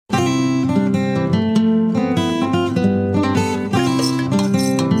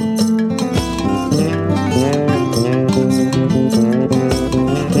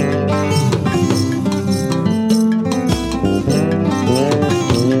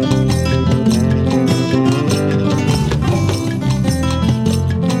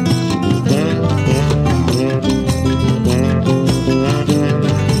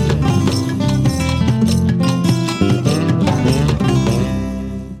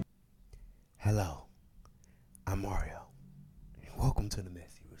I'm Mario. Welcome to the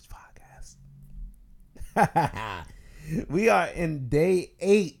Messy Roots Podcast. We are in day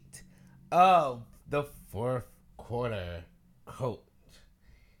 8 of the fourth quarter, coach.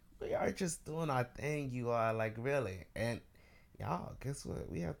 We are just doing our thing, you are like really. And y'all, guess what?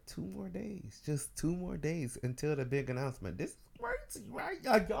 We have 2 more days. Just 2 more days until the big announcement. This is crazy, right?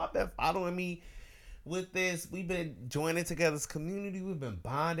 Y'all been following me with this. We've been joining together as community. We've been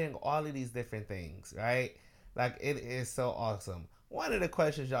bonding, all of these different things, right? Like it is so awesome. One of the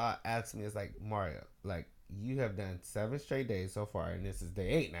questions y'all asked me is like, Mario, like you have done 7 straight days so far, and this is day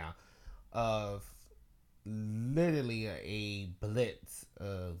 8 now of literally a blitz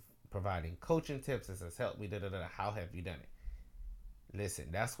of providing coaching tips. This has helped me. Da, da, da. How have you done it? Listen,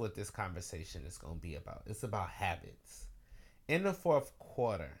 that's what this conversation is going to be about. It's about habits. In the fourth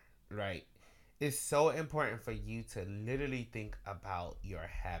quarter, right? It's so important for you to literally think about your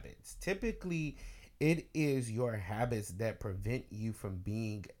habits. Typically, it is your habits that prevent you from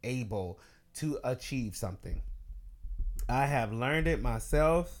being able to achieve something. I have learned it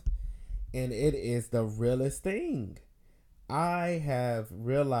myself, and it is the realest thing. I have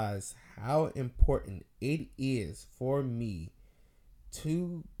realized how important it is for me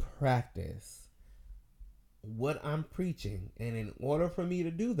to practice what I'm preaching. And in order for me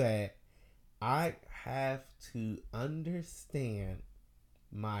to do that, I have to understand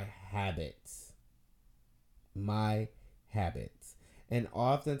my habits. My habits. And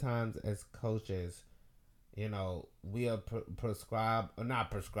oftentimes, as coaches, we are prescribed, or not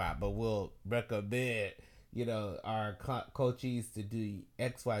prescribed, but we'll recommend, our coaches to do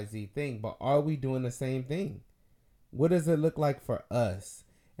XYZ thing. But are we doing the same thing? What does it look like for us?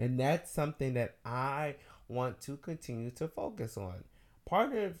 And that's something that I want to continue to focus on.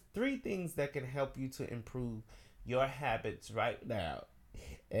 Part of 3 things that can help you to improve your habits right now.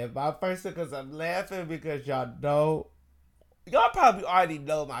 And my first, because I'm laughing because y'all probably already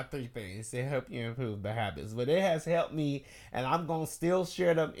know my 3 things to help you improve the habits, but it has helped me, and I'm gonna still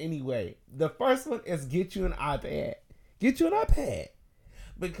share them anyway. The first one is get you an iPad. Get you an iPad,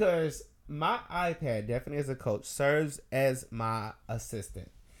 because my iPad, definitely as a coach, serves as my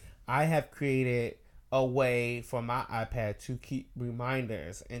assistant. I have created a way for my iPad to keep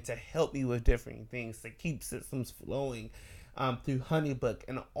reminders and to help me with different things, to keep systems flowing through HoneyBook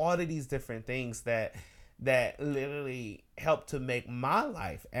and all of these different things that literally help to make my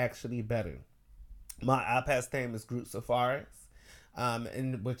life actually better. My iPad's name is Group Safaris,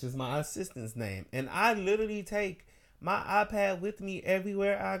 and which is my assistant's name, and I literally take my iPad with me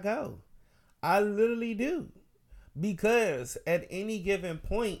everywhere I go. I literally do. Because at any given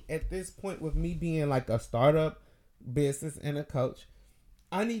point, at this point, with me being like a startup business and a coach,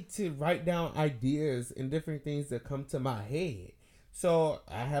 I need to write down ideas and different things that come to my head. So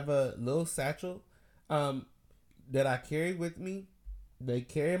I have a little satchel um, that I carry with me. They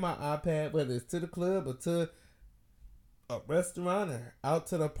carry my iPad, whether it's to the club or to a restaurant or out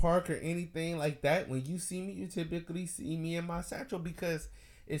to the park or anything like that. When you see me, you typically see me in my satchel, because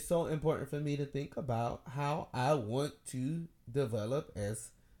it's so important for me to think about how I want to develop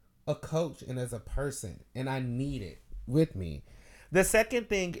as a coach and as a person, and I need it with me. The second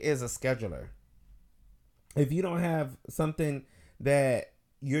thing is a scheduler. If you don't have something that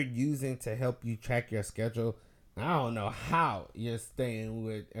you're using to help you track your schedule, I don't know how you're staying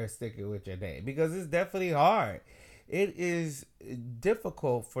with or sticking with your day, because it's definitely hard. It is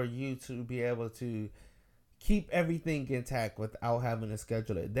difficult for you to be able to keep everything intact without having a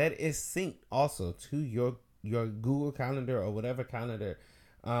scheduler that is synced also to your Google Calendar or whatever calendar,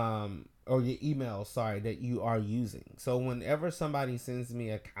 or your email, sorry, that you are using. So whenever somebody sends me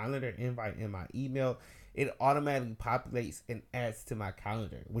a calendar invite in my email, it automatically populates and adds to my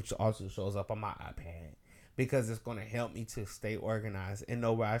calendar, which also shows up on my iPad, because it's going to help me to stay organized and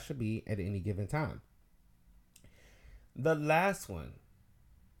know where I should be at any given time. The last one,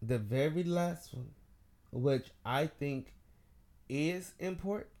 the very last one, which I think is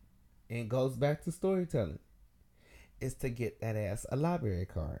important and goes back to storytelling, is to get that ass a library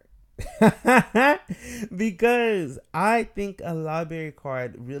card. Because I think a library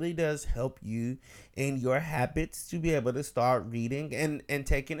card really does help you in your habits to be able to start reading and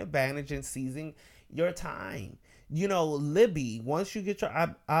taking advantage and seizing your time. Libby, once you get your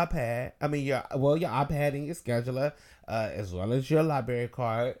iPad, your iPad and your scheduler, as well as your library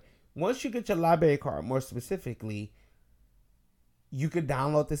card, once you get your library card, more specifically, you could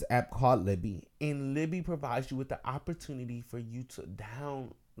download this app called Libby, and Libby provides you with the opportunity for you to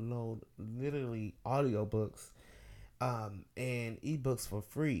download literally audiobooks and ebooks for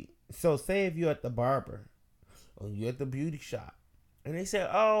free. So say if you're at the barber or you're at the beauty shop And they said,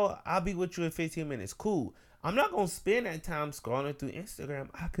 oh, I'll be with you in 15 minutes. Cool. I'm not going to spend that time scrolling through Instagram.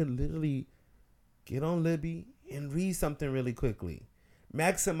 I could literally get on Libby and read something really quickly.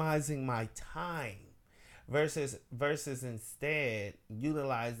 Maximizing my time versus instead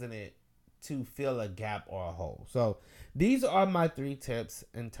utilizing it to fill a gap or a hole. So these are my 3 tips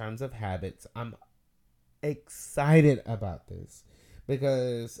in terms of habits. I'm excited about this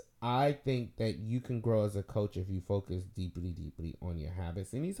because I think that you can grow as a coach if you focus deeply on your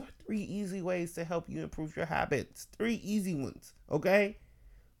habits. And these are 3 easy ways to help you improve your habits. 3 easy ones, okay?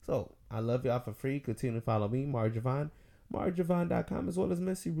 So I love y'all for free. Continue to follow me, Marjavon, marjavon.com, as well as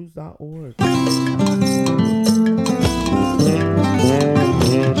messyroots.org.